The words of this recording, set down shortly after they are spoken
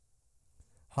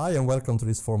Hi and welcome to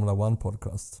this Formula One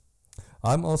podcast.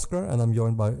 I'm Oscar and I'm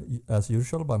joined as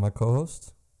usual, by my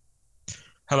co-host.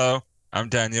 Hello, I'm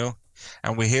Daniel,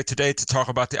 and we're here today to talk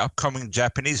about the upcoming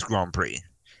Japanese Grand Prix.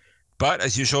 But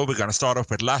as usual, we're going to start off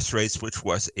with last race, which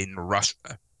was in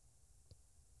Russia.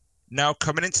 Now,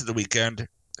 coming into the weekend,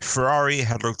 Ferrari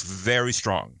had looked very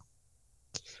strong.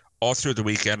 All through the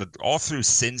weekend, all through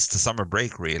since the summer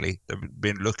break, really, they've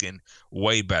been looking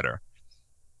way better.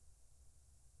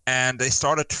 And they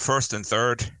started first and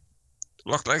third.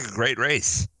 Looked like a great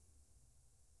race.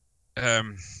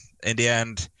 In the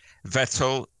end,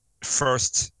 Vettel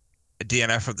first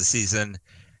DNF of the season,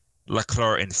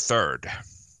 Leclerc in third.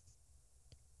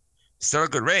 Still a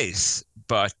good race,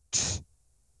 but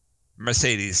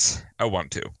Mercedes a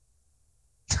 1-2.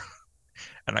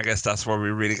 And I guess that's where we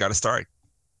really got to start.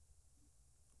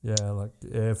 Yeah,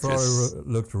 Ferrari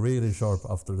looked really sharp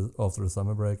after the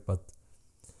summer break,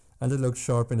 and they looked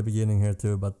sharp in the beginning here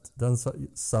too. But then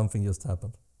something just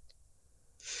happened.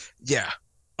 Yeah,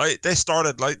 they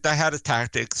started they had the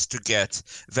tactics to get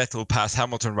Vettel past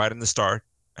Hamilton right in the start.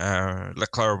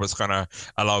 Leclerc was gonna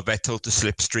allow Vettel to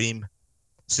slipstream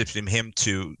him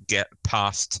to get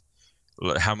past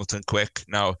Hamilton quick.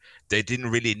 Now they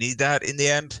didn't really need that in the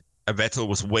end. Vettel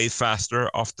was way faster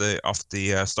off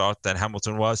the start than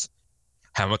Hamilton was.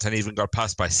 Hamilton even got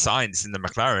passed by Sainz in the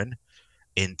McLaren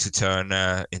into turn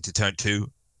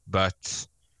two, but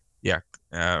yeah,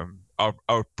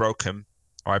 outbroke him,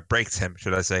 or I braked him,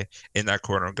 should I say, in that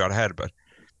corner and got ahead. But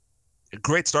a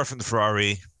great start from the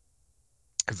Ferrari.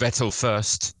 Vettel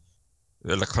first,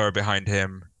 Leclerc behind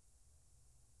him.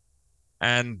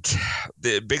 And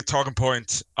the big talking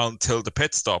point until the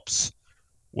pit stops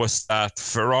was that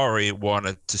Ferrari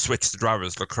wanted to switch the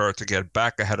drivers, Leclerc, to get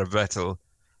back ahead of Vettel,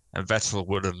 and Vettel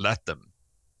wouldn't let them.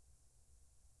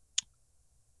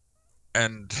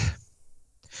 And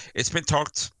it's been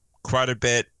talked quite a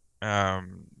bit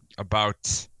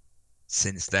about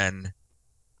since then.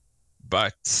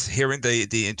 But hearing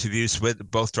the interviews with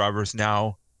both drivers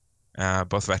now,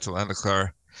 both Vettel and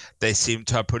Leclerc, they seem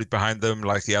to have put it behind them.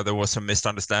 Like, yeah, there was some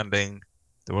misunderstanding.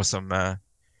 There was some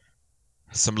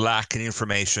lack in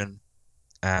information,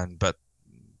 but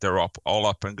they're all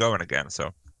up and going again.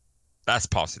 So that's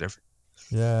positive.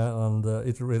 Yeah, and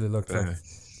it really looked like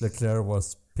Leclerc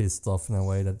was pissed off in a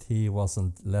way that he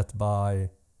wasn't really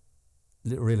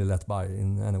let by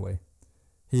in any way.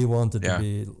 He wanted to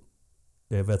be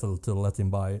Vettel to let him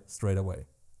by straight away.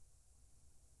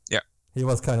 Yeah. He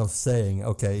was kind of saying,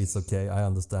 okay, it's okay, I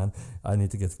understand. I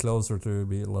need to get closer to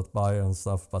be let by and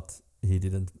stuff, but he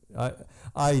didn't.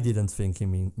 I didn't think he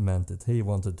meant it. He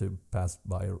wanted to pass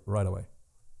by right away.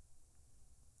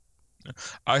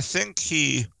 I think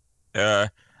he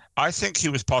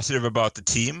was positive about the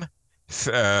team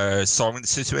solving the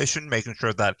situation, making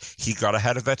sure that he got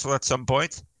ahead of Vettel at some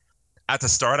point. At the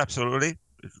start, absolutely.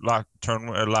 Lap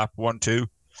 1-2.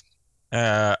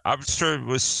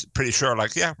 Was pretty sure,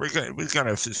 like, yeah, we're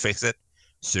gonna fix it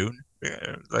soon.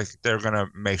 Like, they're gonna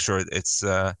make sure it's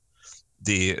the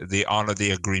honor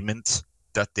the agreement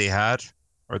that they had,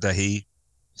 or that he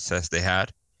says they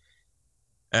had.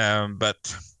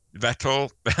 But Vettel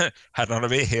had none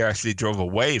of it. He actually drove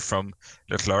away from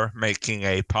Leclerc, making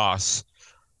a pass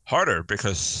harder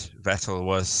because Vettel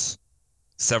was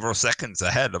several seconds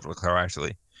ahead of Leclerc,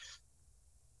 actually.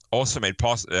 Also made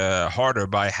harder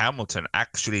by Hamilton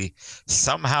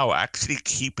somehow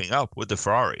keeping up with the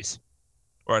Ferraris,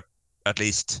 or at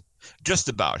least just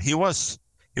about. He was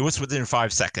within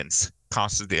 5 seconds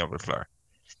constantly of Leclerc.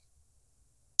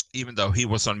 Even though he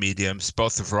was on mediums,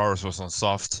 both the Ferraris was on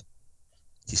soft,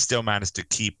 he still managed to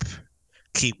keep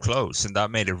close, and that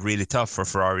made it really tough for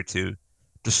Ferrari to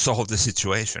solve the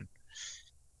situation.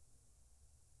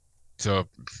 So,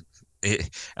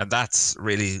 and that's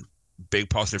really big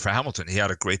positive for Hamilton. He had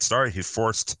a great start. He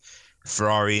forced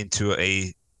Ferrari into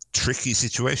a tricky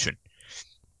situation.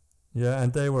 Yeah,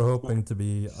 and they were hoping to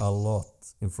be a lot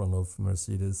in front of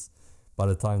Mercedes by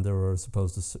the time they were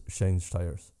supposed to change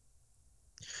tires.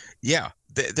 Yeah,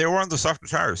 they were on the softer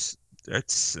tires.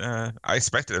 I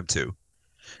expected them to.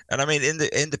 And I mean, in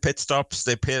the pit stops,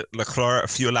 they pit Leclerc a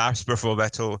few laps before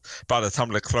Vettel. By the time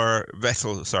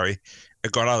Vettel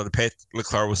got out of the pit,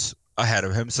 Leclerc was ahead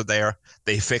of him. So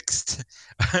they fixed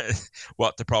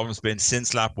what the problem's been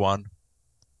since lap 1.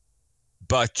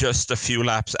 But just a few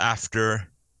laps after,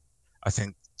 I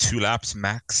think 2 laps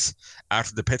max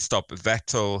after the pit stop,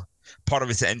 Vettel, part of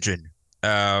his engine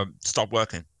stopped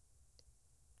working.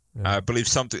 Yeah. I believe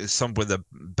some with a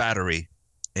battery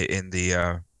in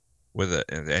the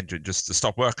engine just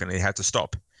stopped working. He had to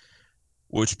stop,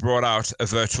 which brought out a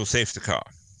virtual safety car.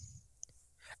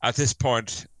 At this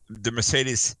point, the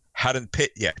Mercedes hadn't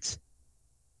pit yet,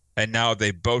 and now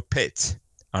they both pit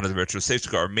under the virtual safety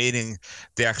car, meaning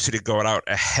they actually got out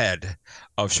ahead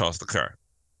of Charles Leclerc.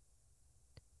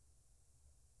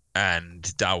 And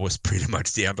that was pretty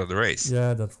much the end of the race.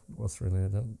 Yeah, that was really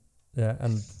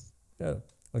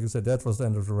like you said, that was the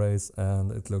end of the race,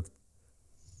 and it looked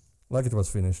like it was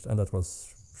finished, and that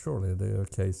was surely the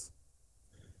case.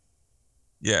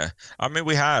 Yeah, I mean,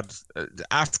 we had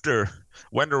after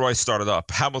when the race started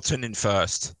up, Hamilton in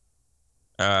first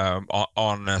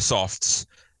on softs,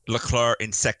 Leclerc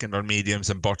in second on mediums,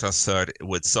 and Bottas third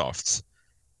with softs.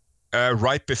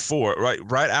 Right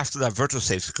after that virtual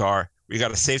safety car, we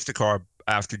got a safety car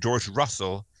after George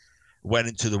Russell went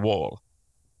into the wall,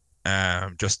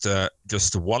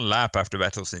 just one lap after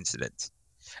Vettel's incident,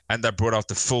 and that brought out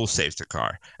the full safety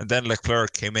car. And then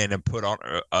Leclerc came in and put on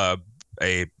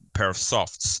a pair of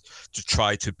softs to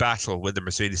try to battle with the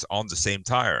Mercedes on the same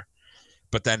tire.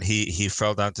 But then he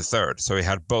fell down to third, so he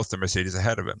had both the Mercedes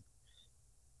ahead of him.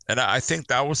 And I think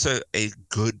that was a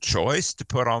good choice to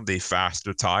put on the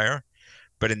faster tire.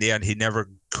 But in the end, he never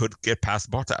could get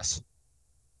past Bottas.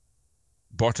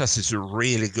 Bottas is a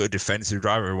really good defensive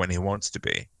driver when he wants to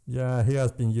be. Yeah, he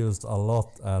has been used a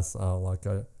lot as like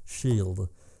a shield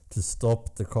to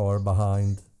stop the car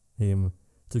behind him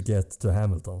to get to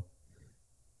Hamilton.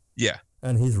 Yeah.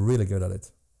 And he's really good at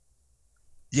it.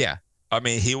 Yeah. I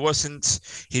mean, he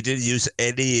didn't use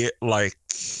any, like,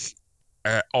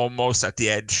 almost at the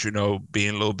edge, being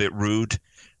a little bit rude.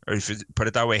 Or if you put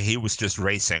it that way, he was just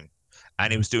racing.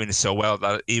 And he was doing it so well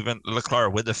that even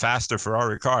Leclerc, with the faster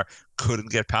Ferrari car, couldn't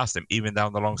get past him, even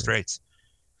down the long straights.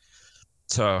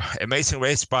 So, amazing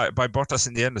race by Bottas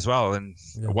in the end as well. And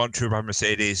 1-2 by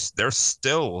Mercedes.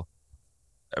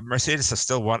 Mercedes has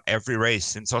still won every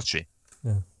race in Sochi.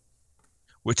 Yeah.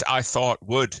 Which I thought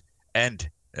would end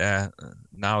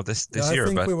now this year. I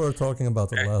think we were talking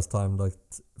about it last time. Like,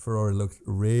 Ferrari looked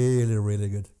really, really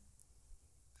good.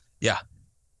 Yeah.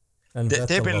 And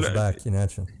Vettel was back in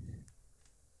action.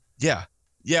 Yeah.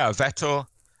 Vettel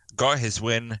got his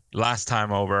win last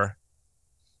time over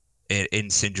in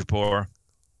Singapore,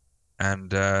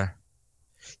 and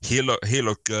he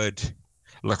looked good.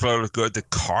 Leclerc looked good. The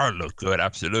car looked good,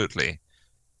 absolutely,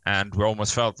 and we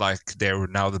almost felt like they were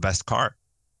now the best car.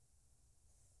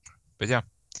 But yeah,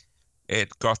 it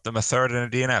got them a third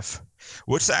and a DNF,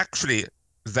 which is actually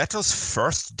Vettel's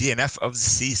first DNF of the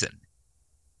season,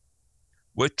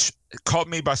 which caught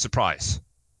me by surprise.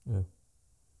 Yeah.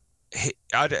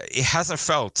 He hasn't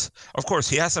felt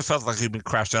like he's been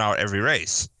crashing out every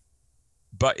race,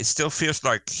 but it still feels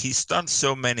like he's done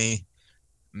so many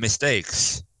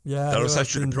mistakes. Yeah, that he was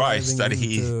such a surprise that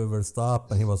into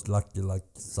Verstappen, and he was lucky, like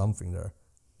something there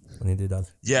when he did that.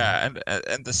 Yeah,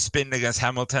 and the spin against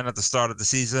Hamilton at the start of the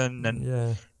season,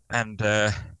 and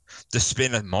the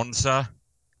spin at Monza.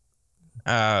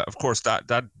 Of course,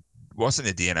 that wasn't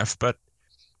a DNF, but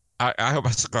I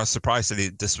got surprised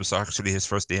that this was actually his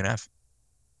first DNF.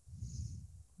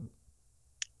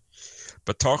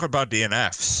 But talk about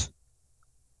DNFs.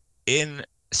 In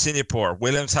Singapore,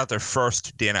 Williams had their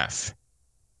first DNF.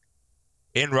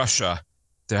 In Russia,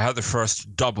 they had their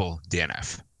first double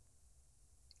DNF.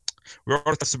 We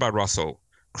already talked about Russell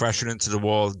crashing into the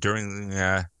wall during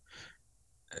the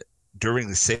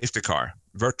safety car,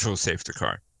 virtual safety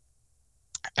car.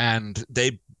 And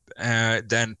they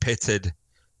then pitted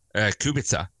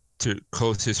Kubica to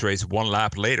close his race one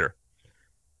lap later.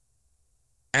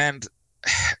 And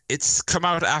it's come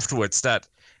out afterwards that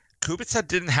Kubica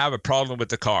didn't have a problem with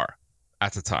the car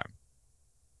at the time.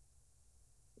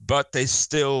 But they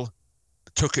still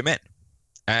took him in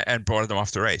and brought him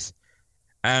off the race.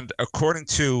 And according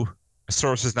to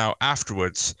sources now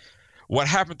afterwards, what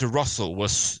happened to Russell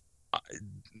was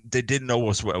they didn't know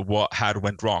what had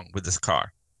went wrong with this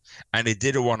car. And they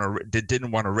didn't want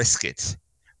to risk it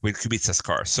with Kubica's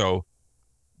car, so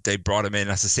they brought him in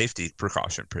as a safety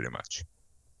precaution, pretty much.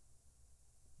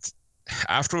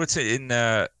 Afterwards, in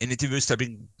interviews, they've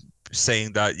been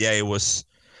saying that it was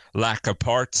lack of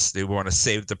parts. They want to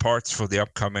save the parts for the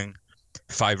upcoming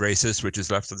 5 races, which is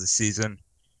left of the season.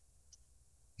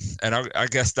 And I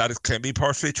guess that can be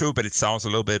partially true, but it sounds a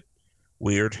little bit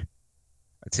weird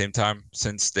at the same time,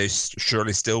 since they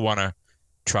surely still want to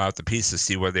try out the pieces,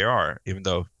 see where they are, even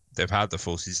though they've had the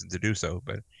full season to do so.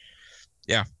 But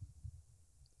yeah.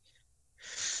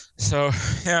 So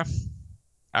yeah,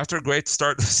 after a great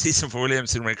start of the season for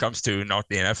Williams when it comes to not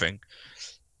DNFing,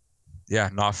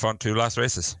 not fun 2 last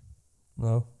races.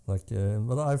 No, but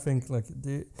I think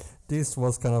this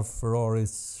was kind of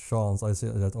Ferrari's chance. I say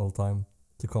that all the time,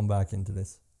 to come back into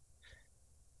this.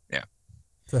 Yeah,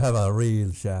 To have a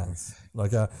real chance,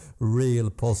 like a real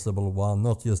possible one,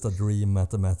 not just a dream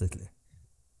mathematically.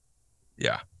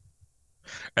 Yeah.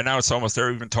 And now it's almost,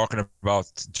 they're even talking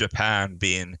about Japan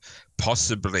being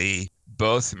possibly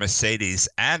both Mercedes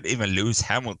and even Lewis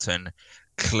Hamilton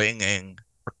clinging,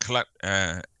 or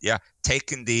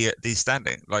taking the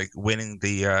standing, like winning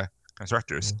the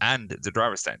constructors and the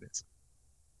driver standings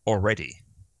already.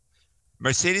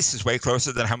 Mercedes is way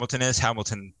closer than Hamilton is.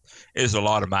 Hamilton is a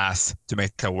lot of math to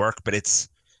make it work, but it's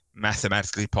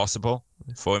mathematically possible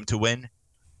for him to win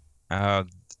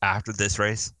after this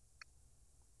race.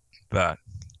 But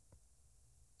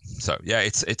so yeah,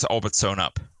 it's all but sewn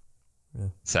up,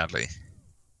 sadly.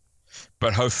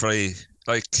 But hopefully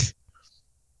we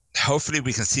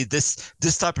can see this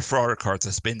type of Ferrari cars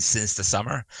has been since the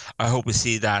summer. I hope we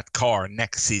see that car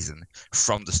next season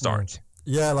from the start.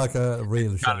 Yeah, like a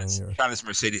real challenger. Challenge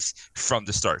Mercedes from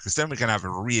the start, because then we can have a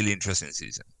really interesting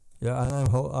season. Yeah, and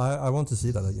I want to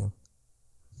see that again.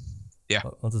 Yeah.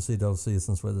 I want to see those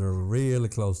seasons where they're really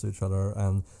close to each other,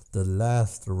 and the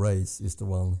last race is the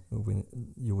one who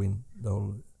you win the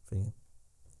whole thing.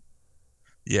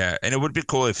 Yeah, and it would be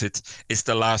cool if it's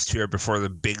the last year before the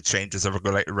big changes of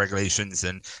regulations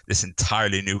and this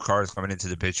entirely new car is coming into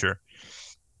the picture.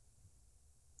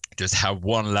 Just have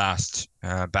one last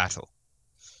battle.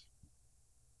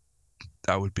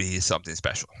 That would be something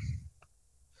special.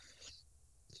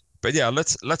 But yeah,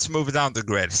 let's move it down the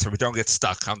grid so we don't get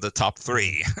stuck on the top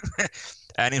three.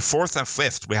 And in fourth and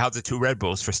fifth, we have the two Red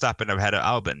Bulls, Verstappen ahead of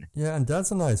Albon. Yeah, and that's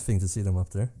a nice thing to see them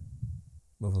up there,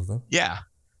 both of them. Yeah,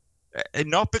 and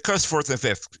not because fourth and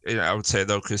fifth, I would say,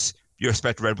 though, because you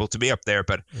expect Red Bull to be up there,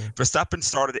 but Verstappen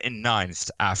started in ninth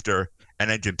after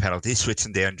an engine penalty,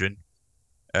 switching the engine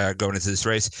going into this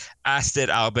race, as did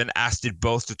Albon, as did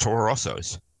both the Toro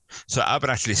Rossos. So Albon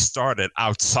actually started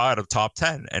outside of top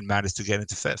 10 and managed to get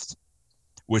into fifth,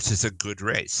 which is a good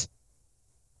race.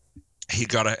 He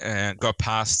got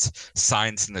past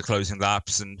Sainz in the closing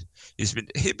laps, and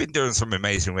he'd been doing some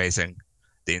amazing racing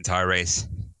the entire race.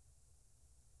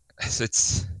 So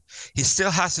he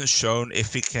still hasn't shown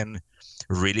if he can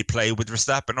really play with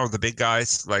Verstappen or the big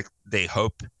guys like they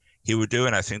hope he would do,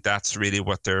 and I think that's really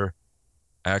what they're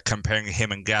comparing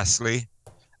him and Gasly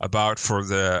about for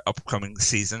the upcoming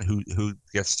season, who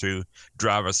gets to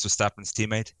drive as Verstappen's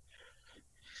teammate.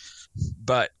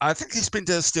 But I think he's been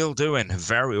still doing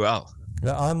very well.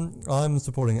 Yeah, I'm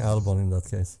supporting Albon in that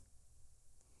case.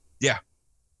 Yeah.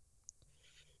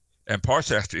 And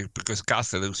partially actually because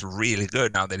Gasly looks really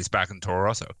good now that he's back in Toro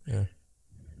Rosso. Yeah.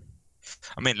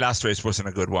 I mean, last race wasn't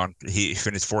a good one. He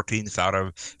finished 14th out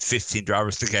of 15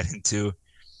 drivers to get into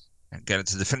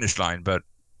the finish line, but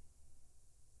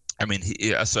I mean, he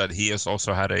has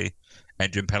also had a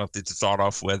engine penalty to start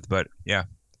off with, but yeah,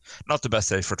 not the best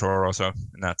day for Toro Rosso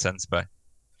in that sense. But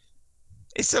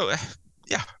it's still,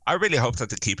 yeah, I really hope that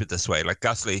they keep it this way. Like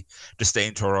Gasly to stay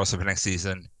in Toro Rosso for next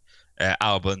season,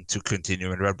 Albon to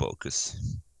continue in Red Bull,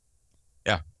 because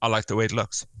yeah, I like the way it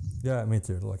looks. Yeah, me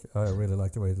too. Like I really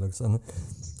like the way it looks, and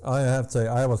I have to say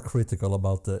I was critical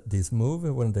about this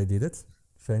move when they did it,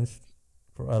 changed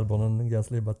for Albon and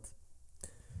Gasly, but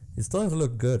it's starting to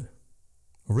look good.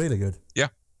 Really good. Yeah.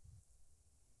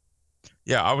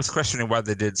 Yeah, I was questioning why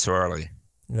they did so early.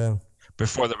 Yeah.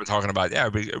 Before they were talking about,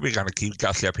 we're going to keep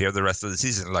Gasly up here the rest of the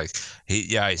season. Like,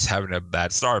 he's having a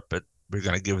bad start, but we're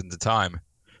going to give him the time.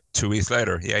 2 weeks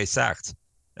later, he's sacked.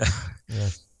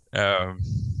 Yeah.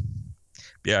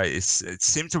 It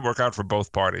seemed to work out for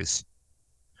both parties.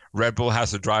 Red Bull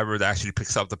has a driver that actually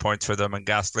picks up the points for them, and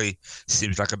Gasly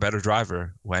seems like a better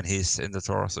driver when he's in the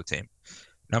Toro Rosso team.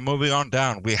 Now, moving on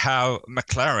down, we have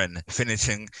McLaren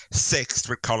finishing sixth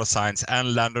with Carlos Sainz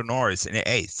and Lando Norris in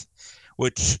eighth,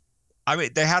 which, I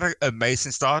mean, they had an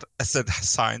amazing start. I said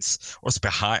Sainz was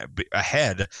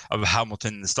ahead of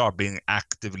Hamilton in the start, being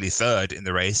actively third in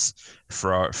the race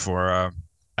for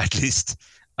at least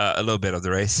a little bit of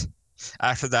the race.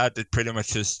 After that, it pretty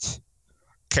much just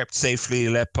kept safely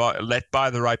led by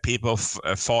the right people,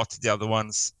 fought the other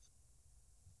ones.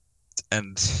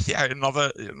 And yeah,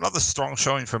 another strong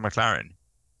showing for McLaren.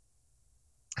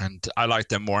 And I like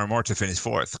them more and more to finish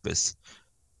fourth, because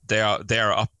they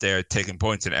are up there taking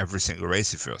points in every single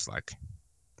race, it feels like.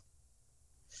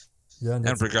 Yeah,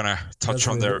 and we're gonna touch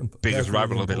on their biggest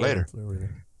rival a little bit later. Really,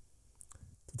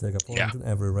 to take a point in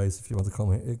every race if you want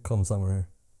to come somewhere here.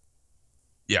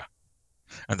 Yeah.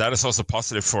 And that is also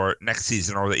positive for next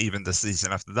season, or even the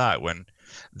season after that, when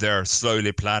they're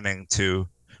slowly planning to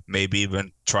maybe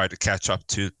even try to catch up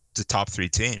to the top three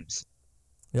teams.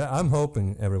 Yeah, I'm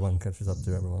hoping everyone catches up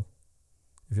to everyone.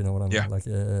 If you know what I mean. Yeah. Like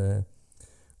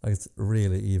it's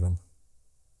really even.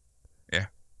 Yeah.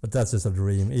 But that's just a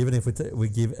dream. Even if we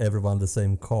give everyone the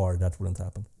same car, that wouldn't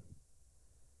happen.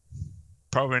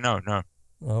 Probably no.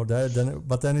 No,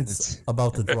 then it's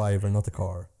about the driver, not the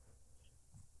car.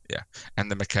 Yeah, and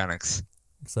the mechanics.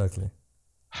 Exactly.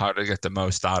 How to get the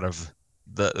most out of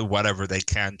the whatever they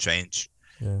can change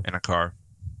in a car.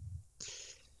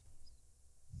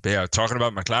 But yeah, talking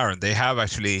about McLaren, they have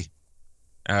actually,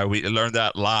 we learned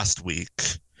that last week,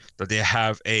 that they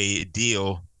have a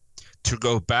deal to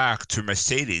go back to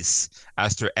Mercedes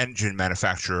as their engine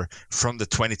manufacturer from the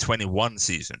 2021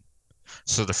 season.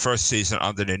 So the first season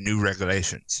under the new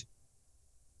regulations.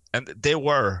 And they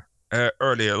were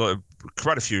earlier,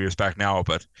 quite a few years back now,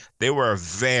 but they were a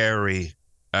very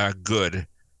good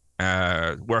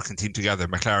working team together,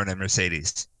 McLaren and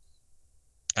Mercedes.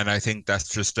 And I think that's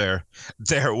just their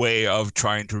way of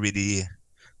trying to really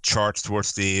charge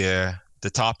towards the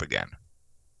top again.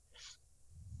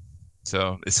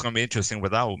 So it's going to be interesting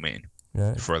what that will mean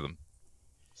for them.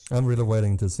 I'm really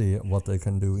waiting to see what they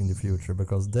can do in the future,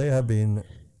 because they have been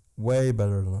way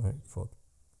better than I thought.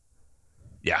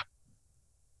 Yeah.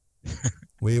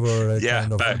 We were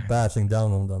kind of bashing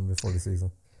down on them before the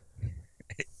season.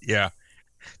 Yeah.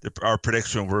 Our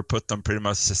prediction were put them pretty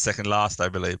much second last, I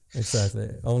believe. Exactly.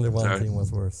 Only one team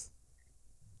was worse.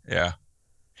 Yeah.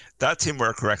 That team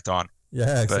we're correct on.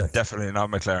 Yeah, exactly. But definitely not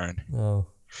McLaren. No.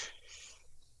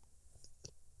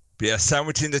 But yeah,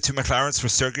 sandwiching the two McLarens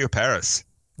was Sergio Perez.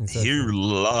 Exactly. He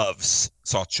loves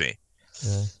Sochi.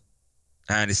 Yeah.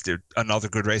 And it's another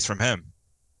good race from him.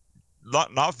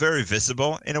 Not very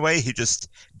visible in a way. He just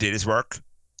did his work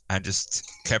and just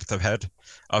kept ahead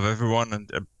of everyone,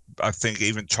 and I think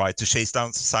even tried to chase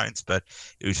down Sainz, but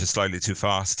it was just slightly too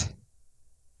fast.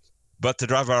 But the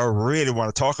driver I really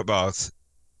want to talk about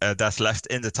that's left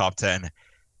in the top 10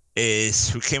 is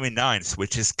who came in 9th,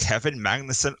 which is Kevin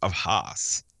Magnussen of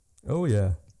Haas. Oh,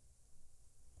 yeah.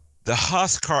 The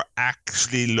Haas car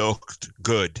actually looked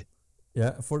good.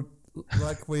 Yeah,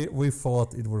 like we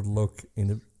thought it would look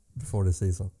before the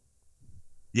season.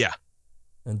 Yeah.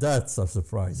 And that's a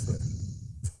surprise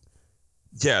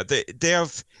Yeah, here. they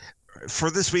have, for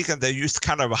this weekend, they used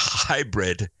kind of a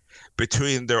hybrid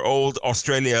between their old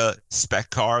Australia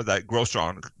spec car that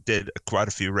Grosjean did quite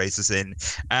a few races in,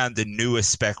 and the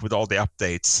newest spec with all the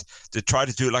updates, to try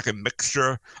to do like a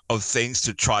mixture of things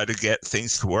to try to get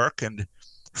things to work. And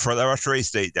for their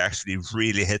race, they actually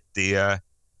really hit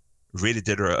really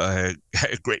did a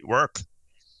great work.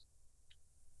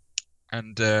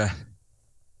 And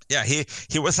yeah,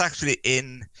 he was actually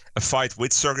in a fight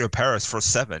with Sergio Perez for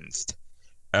 7th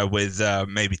with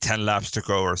maybe 10 laps to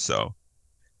go or so,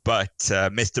 but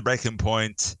missed the braking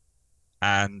point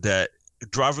and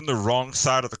driving the wrong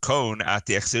side of the cone at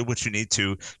the exit, which you need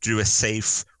to do a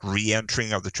safe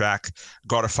re-entering of the track,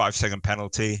 got a 5-second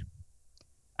penalty.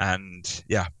 And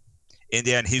yeah, in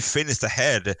the end, he finished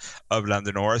ahead of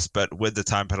Lando Norris, but with the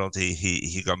time penalty,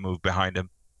 he got moved behind him.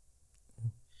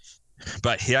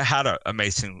 But he had an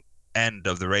amazing end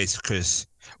of the race, because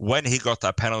when he got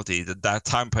that penalty, that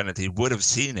time penalty would have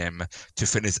seen him to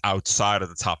finish outside of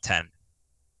the top 10.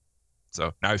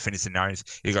 So now he finished in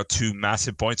 9th. He got 2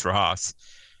 massive points for Haas.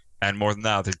 And more than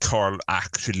that, the car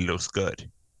actually looks good.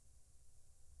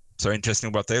 So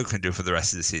interesting what they can do for the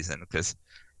rest of the season, because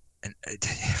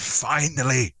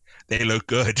finally they look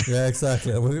good. Yeah,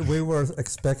 exactly. We were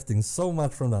expecting so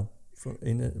much from them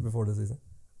before the season.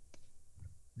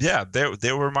 Yeah,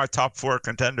 they were my top 4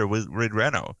 contender with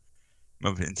Renault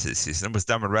moving into the season. It was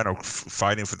them and Renault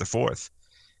fighting for the 4th.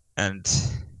 And,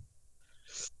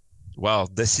 well,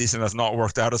 this season has not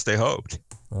worked out as they hoped.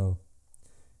 Oh.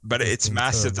 But it's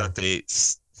massive that they...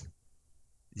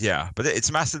 Yeah, but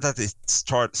it's massive that they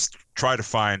try to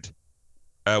find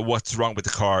what's wrong with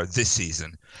the car this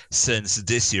season, since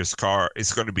this year's car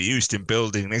is going to be used in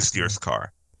building next year's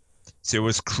car. So it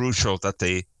was crucial that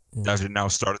they now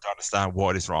started to understand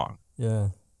what is wrong. Yeah.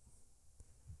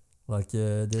 Like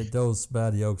those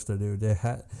bad jokes they do,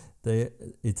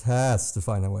 it has to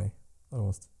find a way,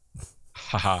 almost.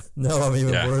 Haha. No, I'm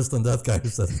even worse than that guy who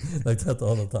says like that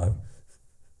all the time.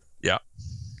 Yeah.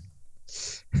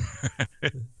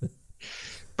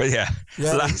 But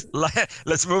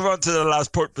let's move on to the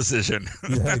last port position.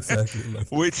 Yeah, exactly.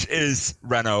 Which is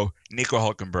Renault, Nico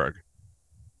Hülkenberg.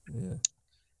 Yeah.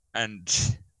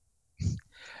 And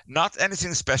not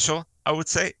anything special, I would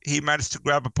say. He managed to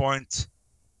grab a point.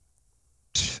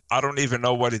 I don't even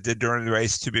know what he did during the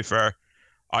race, to be fair.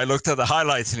 I looked at the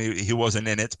highlights and he wasn't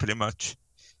in it, pretty much.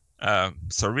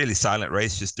 So really silent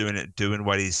race, just doing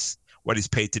what he's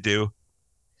paid to do.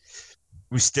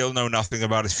 We still know nothing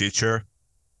about his future,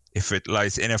 if it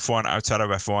lies in F1, outside of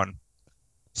F1.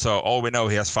 So all we know,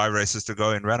 he has 5 races to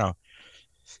go in Renault.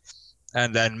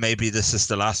 And then maybe this is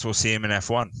the last we'll see him in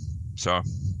F1. So,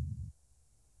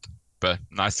 but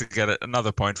nice to get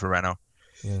another point for Renault.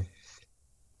 Yeah.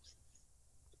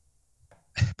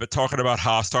 But talking about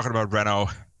Haas, talking about Renault,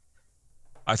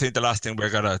 I think the last thing we're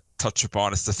going to touch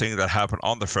upon is the thing that happened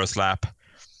on the first lap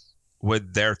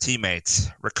with their teammates,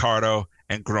 Ricciardo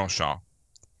and Grosjean,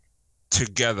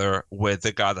 together with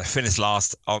the guy that finished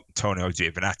last, Antonio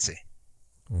Giovinazzi.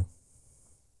 Yeah.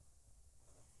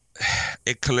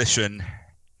 A collision,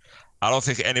 I don't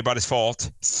think anybody's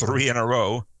fault, 3 in a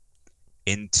row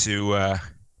into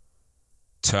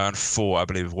turn 4, I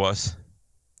believe it was.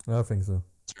 I think so.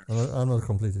 I'm not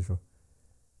completely sure.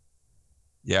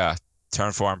 Yeah,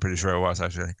 turn 4, I'm pretty sure it was,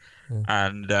 actually. Yeah.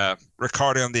 And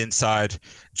Ricciardo on the inside,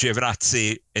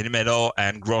 Giovinazzi in the middle,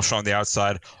 and Grosjean on the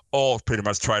outside, all pretty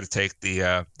much try to take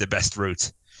the best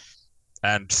route.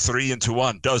 And 3 into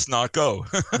 1 does not go.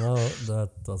 No, that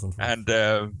doesn't work. And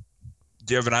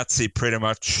Giovinazzi pretty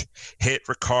much hit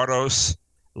Ricciardo's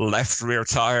left rear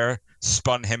tire,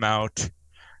 spun him out.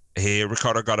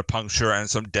 Ricciardo got a puncture and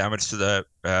some damage to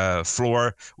the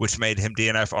floor, which made him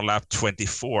DNF on lap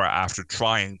 24 after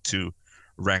trying to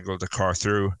wrangle the car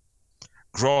through.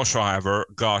 Grosjean, however,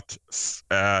 got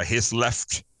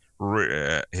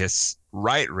his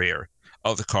right rear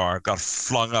of the car got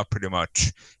flung up pretty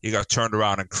much. He got turned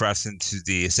around and crashed into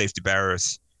the safety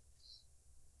barriers.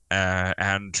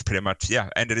 And pretty much,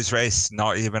 ended his race.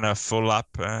 Not even a full lap,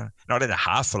 not even a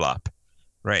half a lap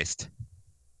raced.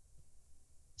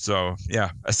 So,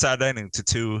 a sad ending to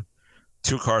two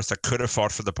cars that could have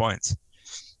fought for the points.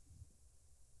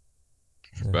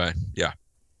 Yeah. But,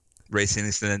 racing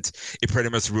incident. It pretty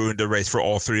much ruined the race for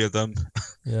all 3 of them.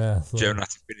 Yeah. So,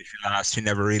 Giovinazzi finished last. He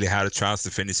never really had a chance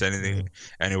to finish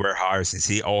anywhere higher since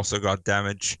he also got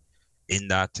damage in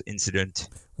that incident.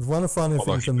 But one funny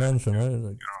thing to mention,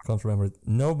 I can't remember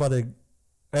it.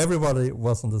 Everybody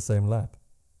was on the same lap.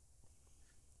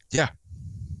 Yeah.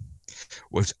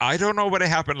 Which I don't know what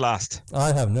happened last.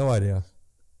 I have no idea.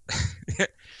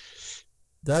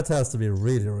 That has to be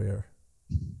really rare.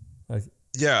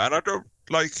 Yeah, and I don't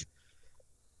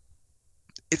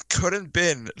it couldn't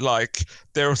been like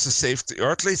there was a safety,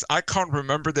 or at least I can't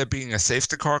remember there being a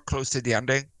safety car close to the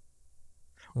ending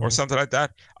or something like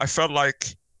that. I felt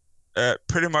like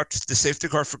pretty much the safety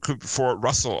car for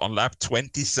Russell on lap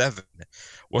 27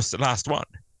 was the last one.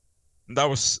 And that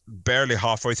was barely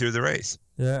halfway through the race.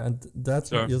 Yeah, and that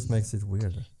just makes it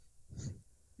weirder.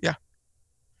 Yeah.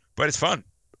 But it's fun.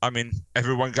 I mean,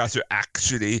 everyone got to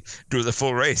actually do the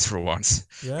full race for once.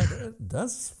 Yeah,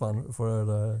 that's fun for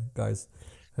the guys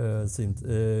who seemed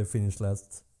finished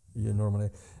last year normally.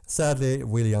 Sadly,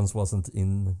 Williams wasn't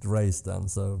in the race then,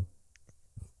 so...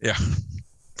 Yeah.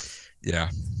 Yeah.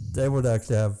 They would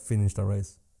actually have finished the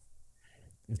race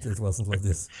if it wasn't like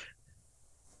this.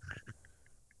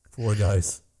 Poor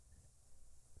guys.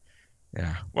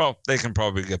 Yeah. Well, they can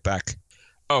probably get back.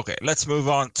 Okay, let's move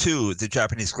on to the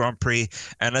Japanese Grand Prix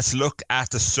and let's look at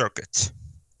the circuit.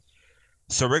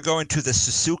 So we're going to the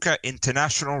Suzuka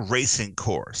International Racing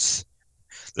Course.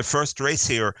 The first race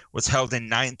here was held in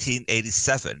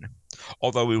 1987,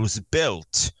 although it was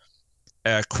built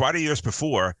quite a years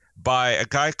before by a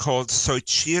guy called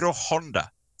Soichiro Honda,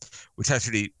 which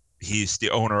actually he's the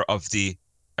owner of the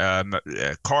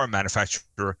car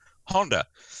manufacturer Honda.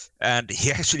 And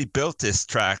he actually built this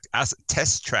track as a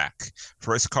test track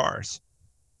for his cars.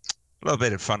 A little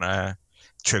bit of fun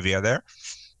trivia there.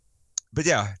 But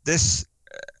yeah, this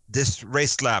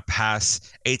race lap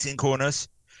has 18 corners.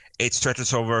 It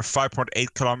stretches over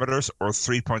 5.8 kilometers or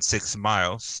 3.6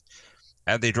 miles.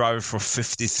 And they drive it for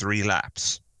 53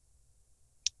 laps.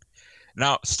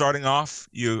 Now, starting off,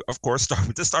 you, of course, start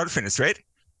with the start-finish straight.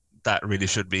 That really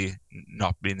should be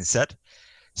not being said.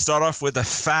 Start off with a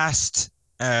fast...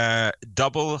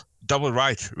 double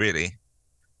right, really.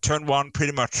 Turn 1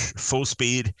 pretty much full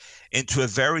speed into a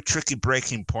very tricky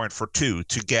braking point for 2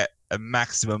 to get a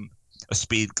maximum of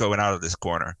speed going out of this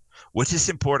corner, which is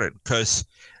important because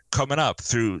coming up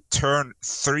through turn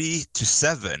 3 to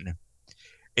 7,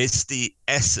 it's the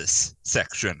S's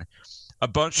section. A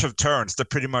bunch of turns that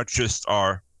pretty much just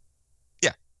are,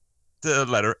 the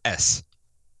letter S.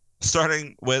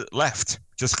 Starting with left,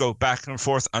 just go back and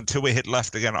forth until we hit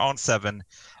left again on 7.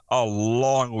 A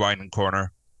long winding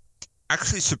corner.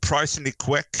 Actually surprisingly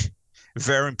quick.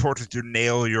 Very important to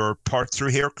nail your part through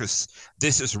here because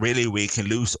this is really where you can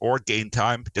lose or gain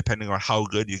time depending on how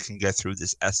good you can get through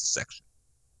this S section.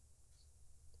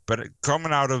 But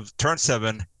coming out of turn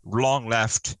 7, long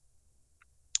left,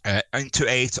 into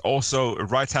 8, also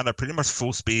right-hander pretty much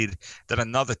full speed. Then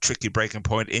another tricky braking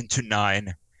point into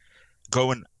 9.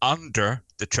 Going under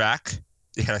the track,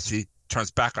 you can actually turns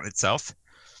back on itself.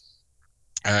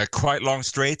 Quite long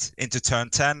straight into turn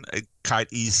 10, a quite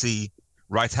easy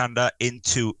right-hander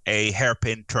into a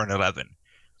hairpin turn 11.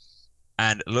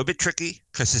 And a little bit tricky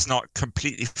because it's not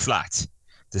completely flat,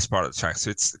 this part of the track. So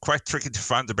it's quite tricky to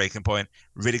find the braking point,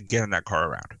 really getting that car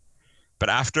around. But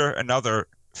after another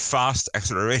fast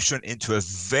acceleration into a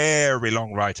very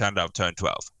long right-hander of turn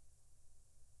 12,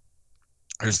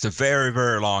 there's the very,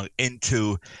 very long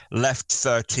into left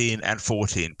 13 and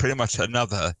 14, pretty much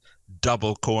another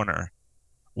double corner,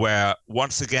 where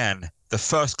once again, the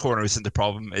first corner isn't the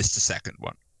problem, it's the second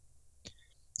one.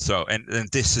 So, and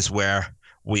this is where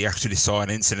we actually saw an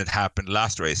incident happen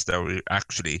last race that we're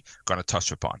actually going to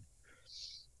touch upon.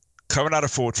 Coming out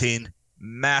of 14,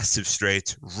 massive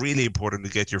straight, really important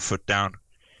to get your foot down.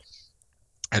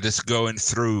 And just going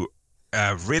through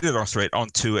a really long straight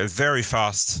onto a very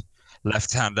fast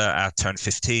left-hander at turn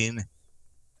 15,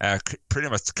 pretty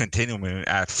much continuing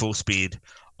at full speed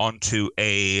onto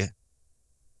a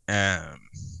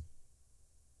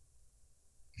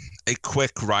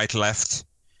quick right-left,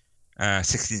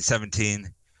 16-17,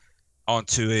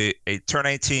 onto a turn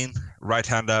 18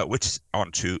 right-hander, which is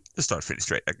onto the start-finish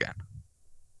straight again.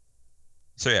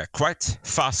 So yeah, quite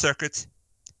fast circuit,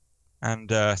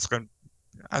 and it's going,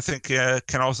 I think,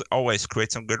 can also always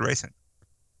create some good racing.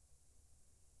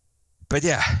 But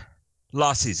yeah,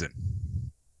 last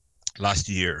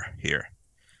year here,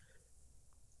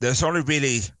 there's only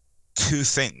really two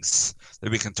things that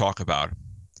we can talk about,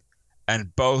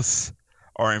 and both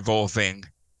are involving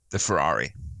the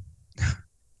Ferrari.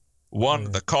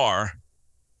 One, the car,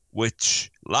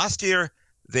 which last year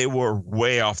they were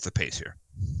way off the pace here.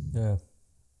 Yeah,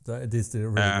 this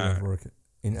didn't really work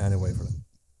in any way for them.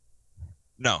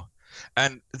 No.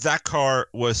 And that car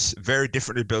was very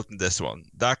differently built than this one.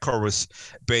 That car was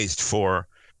based for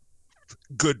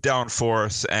good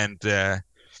downforce and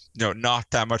not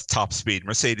that much top speed.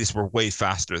 Mercedes were way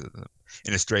faster than them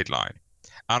in a straight line.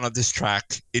 And on this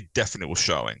track, it definitely was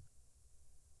showing.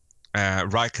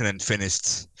 Raikkonen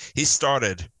finished, he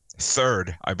started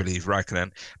third, I believe,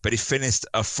 Raikkonen, but he finished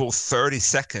a full 30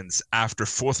 seconds after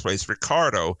fourth place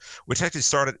Ricciardo, which actually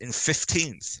started in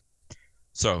 15th.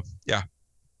 So, yeah.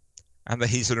 And then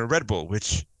he's in a Red Bull,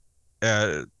 which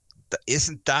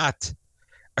isn't that,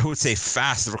 I would say,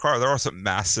 fast of a car. There are some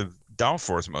massive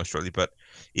downforce, most really, but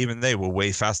even they were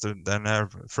way faster than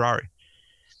Ferrari.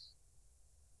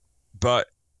 But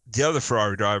the other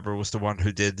Ferrari driver was the one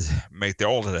who did make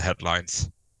all of the headlines,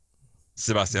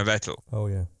 Sebastian Vettel. Oh,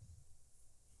 yeah.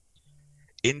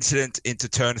 Incident into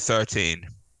turn 13.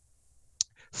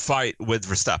 Fight with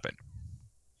Verstappen.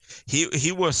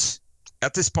 He was...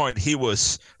 At this point, he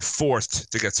was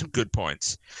forced to get some good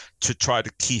points to try to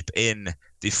keep in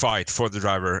the fight for the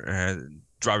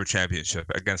driver championship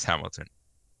against Hamilton.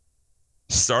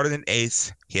 Started in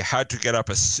 8th. He had to get up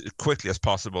as quickly as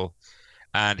possible,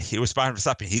 and he was behind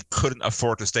Verstappen. He couldn't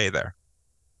afford to stay there.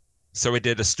 So he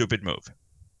did a stupid move.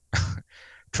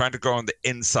 Trying to go on the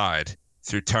inside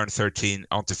through turn 13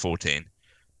 onto 14.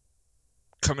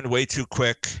 Coming way too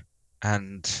quick,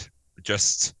 and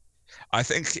just... I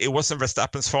think it wasn't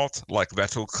Verstappen's fault, like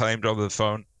Vettel claimed over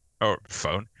the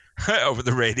over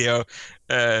the radio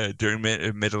during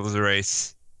middle of the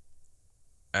race.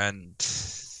 And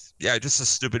yeah, just a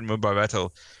stupid move by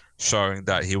Vettel, showing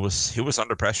that he was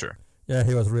under pressure. Yeah,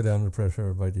 he was really under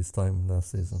pressure by this time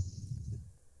last season.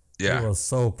 Yeah. He was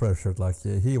so pressured, like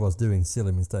he was doing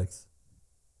silly mistakes.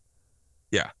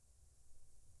 Yeah.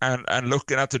 And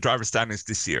looking at the driver standings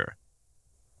this year,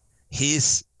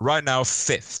 he's right now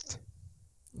 5th.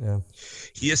 Yeah.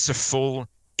 He is a full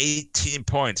 18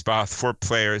 points behind fourth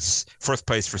place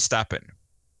Verstappen,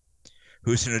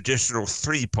 who's an additional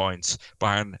 3 points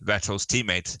behind Vettel's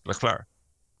teammate Leclerc.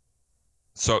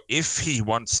 So if he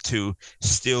wants to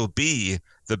still be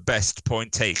the best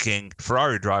point-taking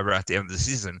Ferrari driver at the end of the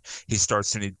season, he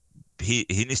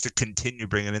needs to continue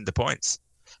bringing in the points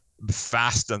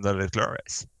faster than Leclerc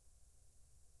is.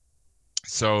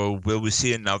 So will we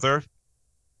see another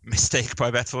mistake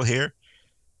by Vettel here,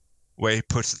 where he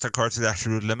puts the car to the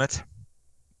absolute limit?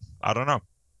 I don't know.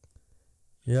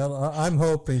 Yeah, I'm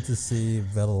hoping to see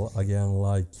Vettel again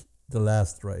like the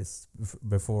last race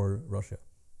before Russia.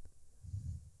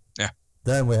 Yeah.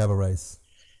 Then we have a race.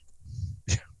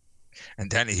 Yeah. And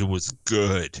then he was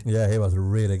good. Yeah, he was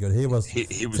really good. He was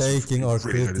taking our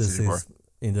really criticism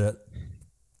in the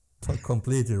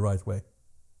completely right way.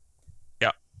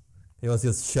 Yeah. He was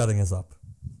just shutting us up.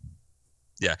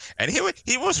 Yeah, and he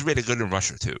was really good in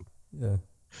Russia too. Yeah.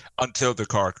 Until the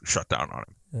car shut down on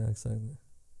him. Yeah, exactly.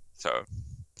 So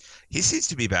he seems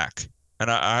to be back,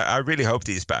 and I really hope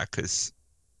he's back, because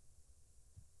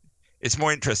It's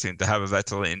more interesting to have a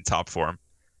Vettel in top form.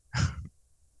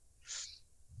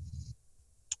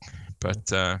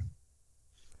 But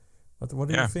But what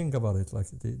do you yeah. think about it? Like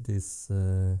this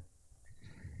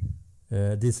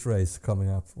race coming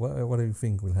up, what do you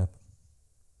think will happen?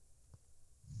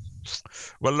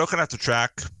 Well, looking at the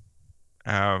track,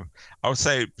 I would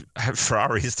say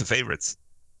Ferrari is the favorites.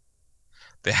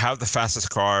 They have the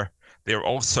fastest car. They're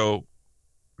also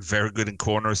very good in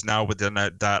corners now with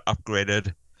that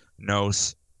upgraded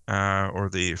nose, or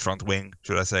the front wing,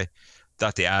 should I say,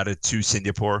 that they added to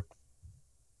Singapore.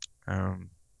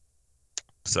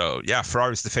 So yeah,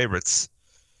 Ferrari's the favorites.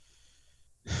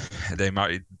 They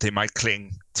might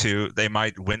cling to. They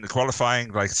might win the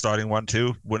qualifying, like starting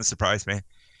 1-2. Wouldn't surprise me.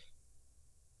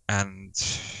 And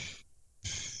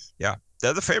yeah,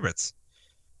 they're the favorites.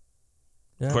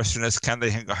 Yeah. Question is, can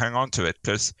they hang on to it?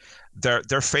 Because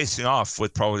they're facing off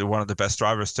with probably one of the best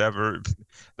drivers to ever.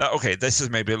 Okay, this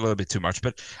is maybe a little bit too much,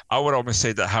 but I would almost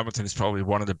say that Hamilton is probably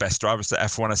one of the best drivers that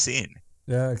F1 has seen.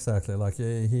 Yeah, exactly. Like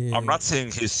I'm not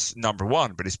saying he's number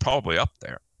one, but he's probably up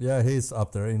there. Yeah, he's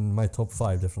up there in my top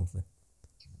 5, definitely.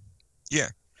 Yeah,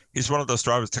 he's one of those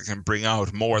drivers that can bring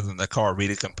out more than the car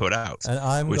really can put out. And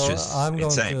I'm going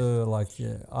insane. to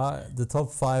the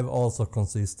top 5 also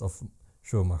consists of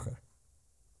Schumacher.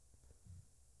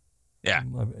 Yeah,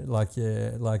 like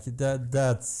that.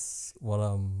 That's what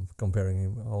I'm comparing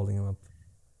him, holding him up.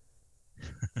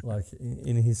 Like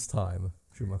in his time,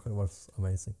 Schumacher was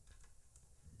amazing.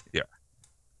 Yeah.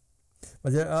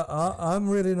 But yeah, I'm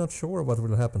really not sure what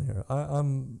will happen here.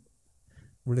 I'm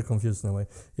really confused in a way.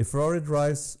 If Ferrari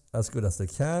drives as good as they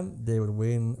can, they will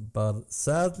win. But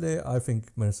sadly, I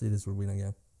think Mercedes will win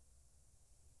again.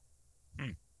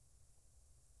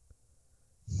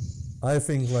 I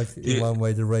think, like, in one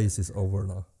way, the race is over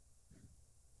now.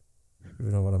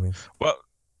 You know what I mean? Well,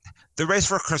 the race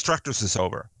for constructors is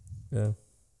over. Yeah.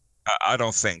 I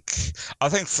don't think. I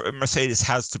think Mercedes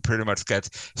has to pretty much get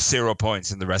 0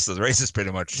 points in the rest of the races,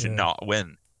 pretty much, to not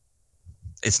win.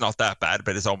 It's not that bad,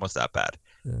 but it's almost that bad.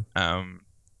 Yeah.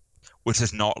 Which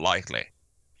is not likely.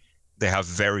 They have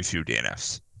very few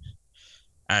DNFs.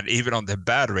 And even on the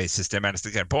bad races, they managed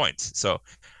to get points. So,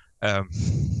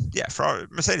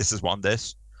 Mercedes has won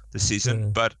this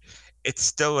season, but it's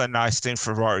still a nice thing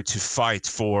for Ferrari to fight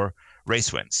for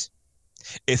race wins.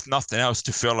 If nothing else,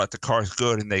 to feel like the car is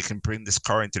good and they can bring this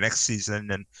car into next season,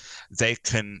 and they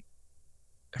can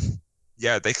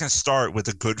start with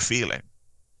a good feeling.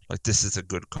 Like, this is a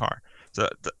good car. So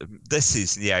this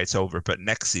season, it's over, but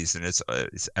next season it's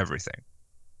everything.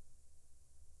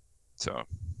 So,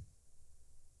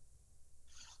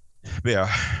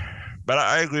 but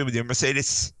I agree with you.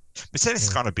 Mercedes is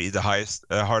gonna be the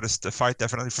hardest fight,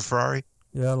 definitely, for Ferrari.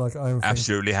 Yeah, like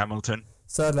absolutely Hamilton.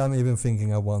 Sadly, I'm even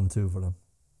thinking a 1-2 for them.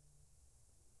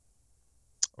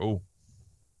 Oh,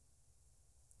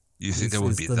 you think they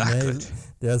would be that good?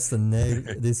 That's the nail.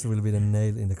 This will be the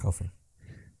nail in the coffin.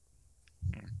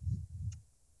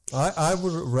 I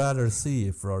would rather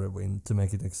see Ferrari win to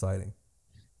make it exciting.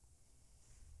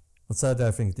 But sadly,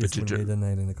 I think this will be the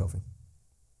nail in the coffin.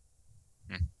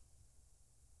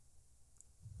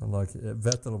 And like,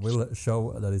 Vettel will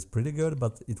show that it's pretty good,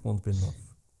 but it won't be enough.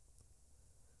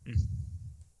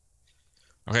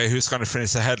 Okay, who's going to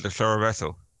finish ahead, Leclerc or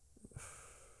Vettel?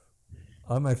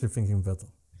 I'm actually thinking Vettel.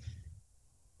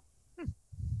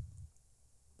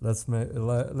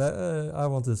 I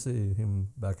want to see him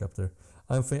back up there.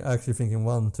 I'm actually thinking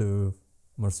 1-2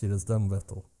 Mercedes, then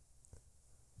Vettel.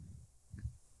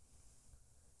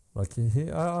 Like,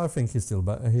 I think he's still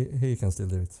back. He can still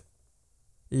do it,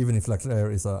 even if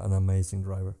Leclerc is an amazing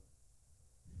driver.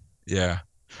 Yeah,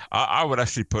 I would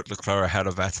actually put Leclerc ahead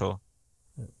of Vettel.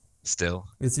 Yeah. Still,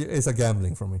 it's a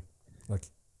gambling for me. Like,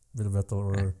 will Vettel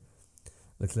or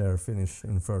Leclerc finish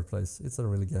in third place? It's a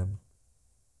really gamble.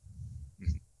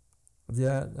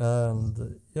 Yeah,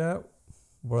 and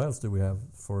what else do we have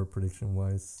for prediction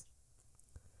wise?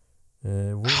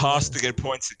 Haas to get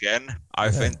points again, I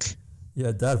think.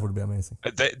 Yeah, that would be amazing.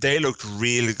 They looked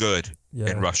really good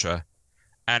in Russia.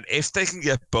 And if they can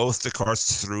get both the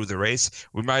cars through the race,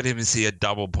 we might even see a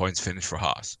double points finish for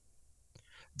Haas.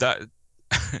 That's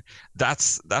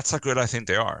how good I think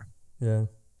they are. Yeah.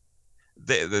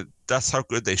 That's how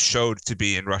good they showed to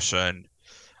be in Russia, and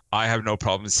I have no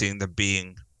problem seeing them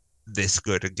being this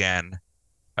good again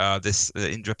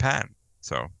in Japan.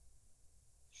 So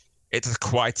it's a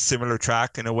quite similar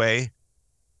track in a way,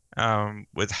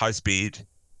 with high speed,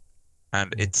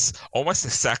 and it's almost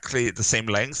exactly the same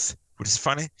length, which is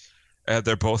funny.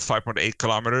 They're both 5.8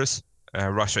 kilometers.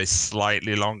 Russia is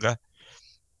slightly longer.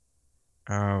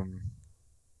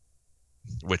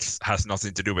 which has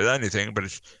nothing to do with anything, but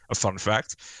it's a fun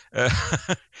fact.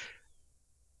 But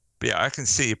yeah, I can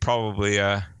see probably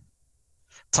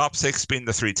top 6 being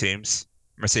the 3 teams: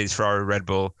 Mercedes, Ferrari, Red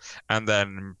Bull, and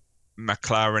then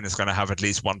McLaren is going to have at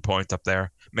least 1 point up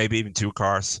there, maybe even 2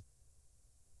 cars.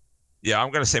 Yeah,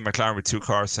 I'm going to say McLaren with 2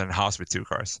 cars and Haas with 2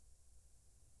 cars.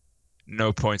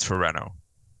 No points for Renault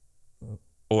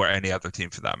or any other team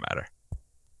for that matter.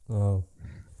 Oh,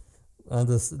 and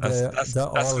That's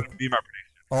going to be my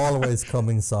prediction. always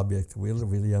coming subject: will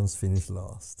Williams finish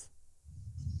last?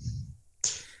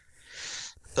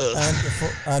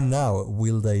 And now,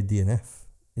 will they DNF?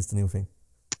 Is the new thing.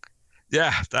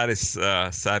 Yeah, that is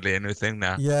sadly a new thing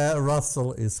now. Yeah,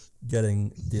 Russell is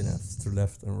getting DNFs to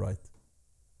left and right.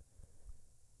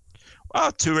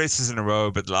 Well, 2 races in a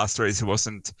row, but the last race it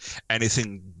wasn't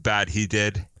anything bad he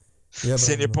did. Yeah,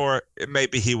 Singapore,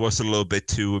 maybe he was a little bit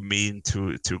too mean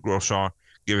to Grosjean,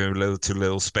 giving him a little too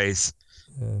little space.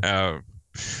 Yeah.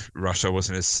 Russia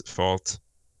wasn't his fault.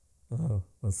 Oh,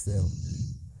 but still.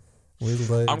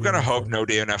 I'm gonna hope no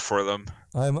DNF for them.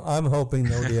 I'm hoping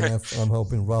no DNF. I'm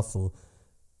hoping Russell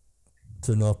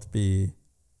to not be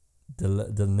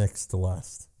the next to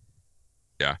last.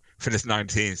 Yeah, finish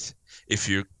 19th. If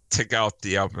you take out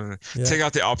the option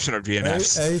of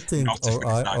DNFs, 18th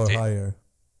or higher.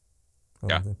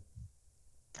 Yeah,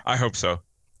 I hope so.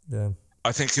 Yeah,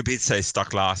 I think Kubica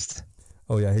stuck last.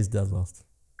 Oh yeah, he's dead last.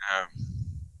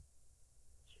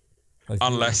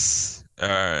 Unless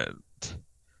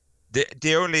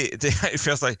it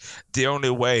feels like the only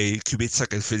way Kubica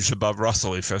can finish above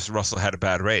Russell if Russell had a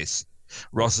bad race.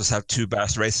 Russell's had 2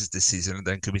 bad races this season, and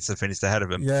then Kubica finished ahead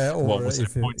of him. Yeah, or one was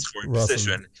if points for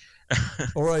position.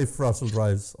 Or if Russell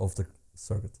drives off the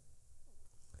circuit.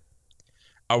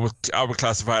 I would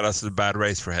classify it as a bad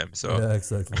race for him. So yeah,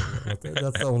 exactly.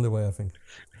 That's the only way I think.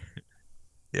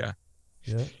 Yeah.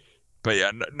 Yeah. But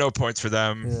yeah, no points for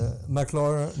them. Yeah,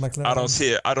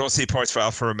 McLaren. I don't see points for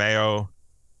Alfa Romeo.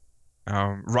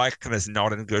 Raikkonen is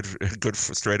not in good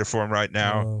straight form right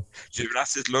now. No.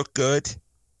 Giovinazzi look good,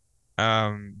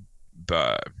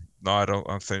 but no, I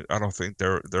don't think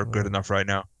they're good enough right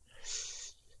now.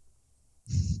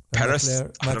 Perez,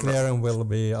 McLaren will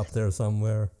be up there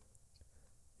somewhere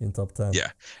in top 10. Yeah,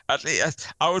 at least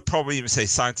I would probably even say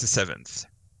Sainz is 7th.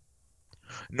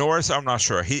 Norris, I'm not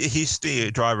sure. He's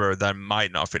the driver that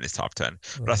might not finish top 10,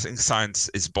 but I think Sainz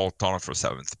is bolt on for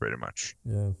 7th pretty much.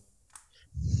 Yeah.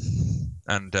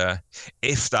 And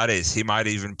if that is, he might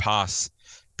even pass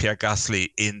Pierre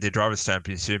Gasly in the Drivers'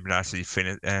 Championship and actually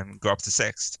finish and go up to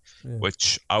 6th,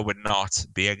 which I would not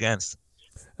be against.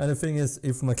 And the thing is,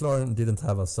 if McLaren didn't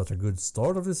have such a good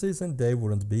start of the season, they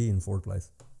wouldn't be in 4th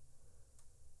place.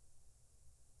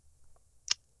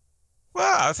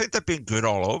 Well, I think they've been good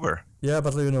all over. Yeah,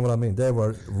 but you know what I mean. They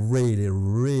were really,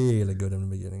 really good in the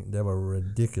beginning. They were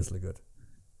ridiculously good.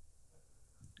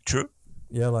 True.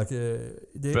 Yeah, like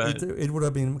it would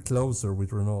have been closer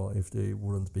with Renault if they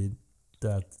wouldn't be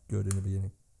that good in the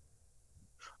beginning.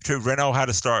 True. Renault had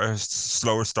a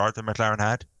slower start than McLaren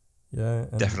had. Yeah,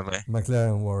 and definitely.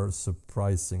 McLaren were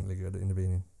surprisingly good in the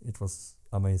beginning. It was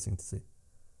amazing to see.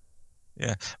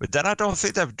 Yeah, but then I don't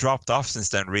think they've dropped off since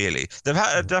then. Really, they've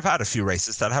had a few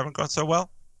races that haven't gone so well,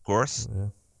 of course. Yeah.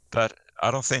 But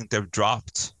I don't think they've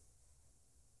dropped.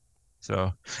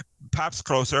 So perhaps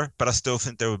closer, but I still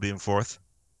think they would be in 4th.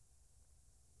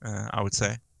 I would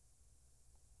say.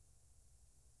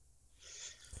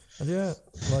 And yeah,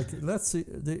 like let's see.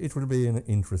 It will be an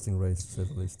interesting race, to say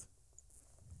the least.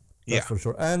 That's for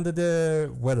sure. And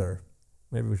the weather.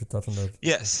 Maybe we should touch on that.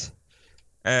 Yes.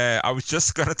 I was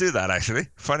just going to do that, actually.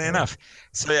 Funny enough.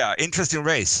 So, yeah, interesting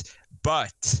race.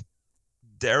 But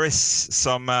there is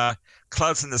some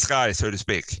clouds in the sky, so to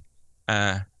speak.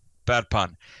 Bad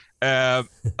pun.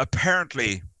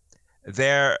 Apparently, it's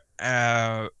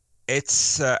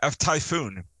a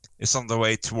typhoon is on the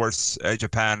way towards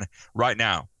Japan right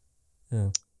now.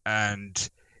 Yeah. And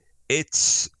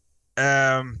it's...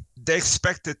 they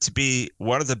expect it to be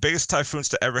one of the biggest typhoons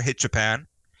to ever hit Japan.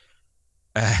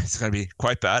 It's going to be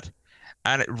quite bad.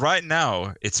 And right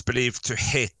now, it's believed to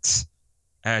hit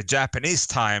Japanese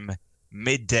time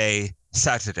midday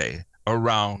Saturday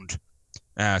around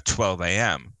 12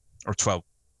 a.m. or 12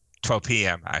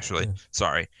 p.m. actually. Yeah.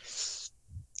 Sorry.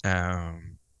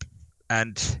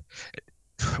 And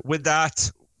with that,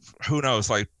 who knows?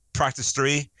 Like practice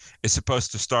 3 is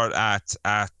supposed to start at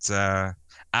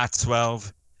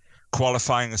 12.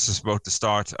 Qualifying is supposed to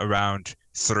start around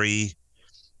 3.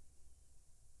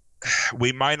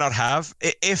 We might not have,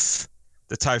 if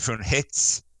the typhoon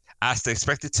hits as they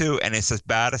expected to and it's as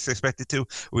bad as they expected to,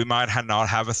 we might not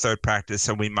have a third practice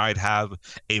and we might have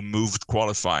a moved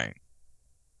qualifying.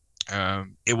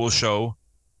 it will show.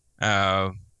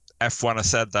 F1 has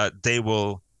said that they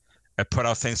will put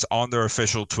out things on their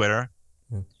official Twitter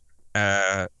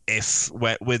if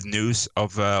with news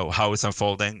of how it's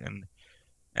unfolding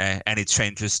and any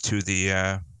changes to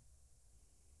the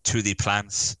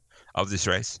plans of this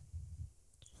race.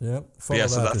 Yeah, But yeah, follow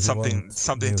so that that's if you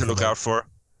something want to news look about. out for.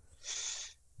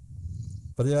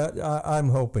 But yeah, I'm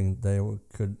hoping they will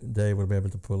be able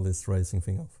to pull this racing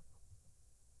thing off.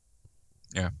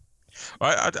 Yeah,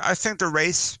 I think the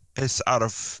race is out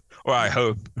of. Well, I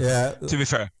hope. Yeah. To be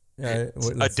fair, Yeah. it's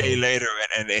a Let's day hope. later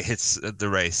and it hits the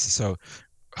race, so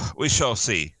we shall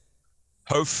see.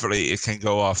 Hopefully, it can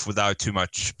go off without too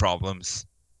much problems.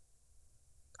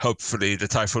 Hopefully, the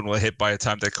Typhoon will hit by the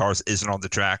time the cars isn't on the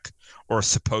track or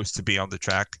supposed to be on the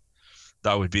track.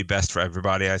 That would be best for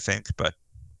everybody, I think. But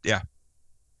yeah,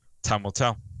 time will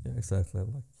tell. Yeah, exactly.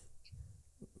 Like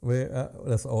we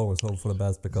let's always hope for the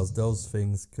best because those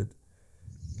things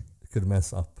could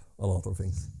mess up a lot of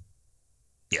things.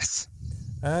 Yes.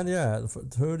 And yeah,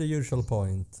 to the usual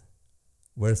point,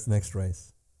 where's the next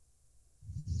race?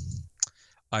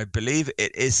 I believe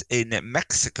it is in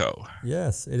Mexico.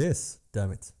 Yes, it is.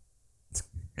 Damn it.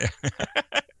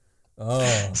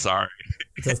 Oh, Sorry.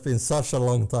 it has been such a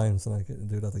long time since I can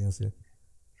do that against you.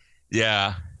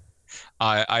 Yeah.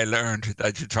 I learned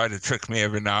that you try to trick me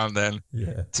every now and then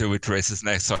Yeah. to which race is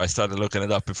next, so I started looking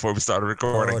it up before we started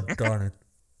recording. Oh, darn it.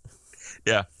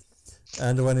 Yeah.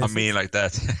 And when is I'm mean it? like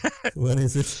that. When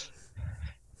is it?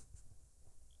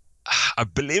 I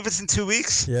believe it's in 2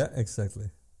 weeks. Yeah, exactly.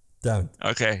 Damn it.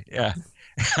 Okay, yeah.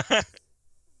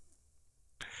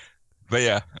 But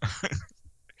yeah.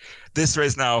 This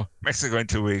race now, Mexico in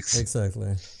 2 weeks.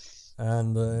 Exactly.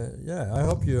 And yeah, I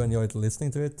hope you enjoyed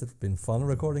listening to it. It's been fun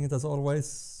recording it as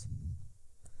always.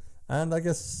 And I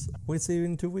guess we see you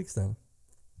in 2 weeks then.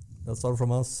 That's all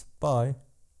from us. Bye.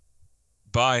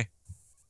 Bye.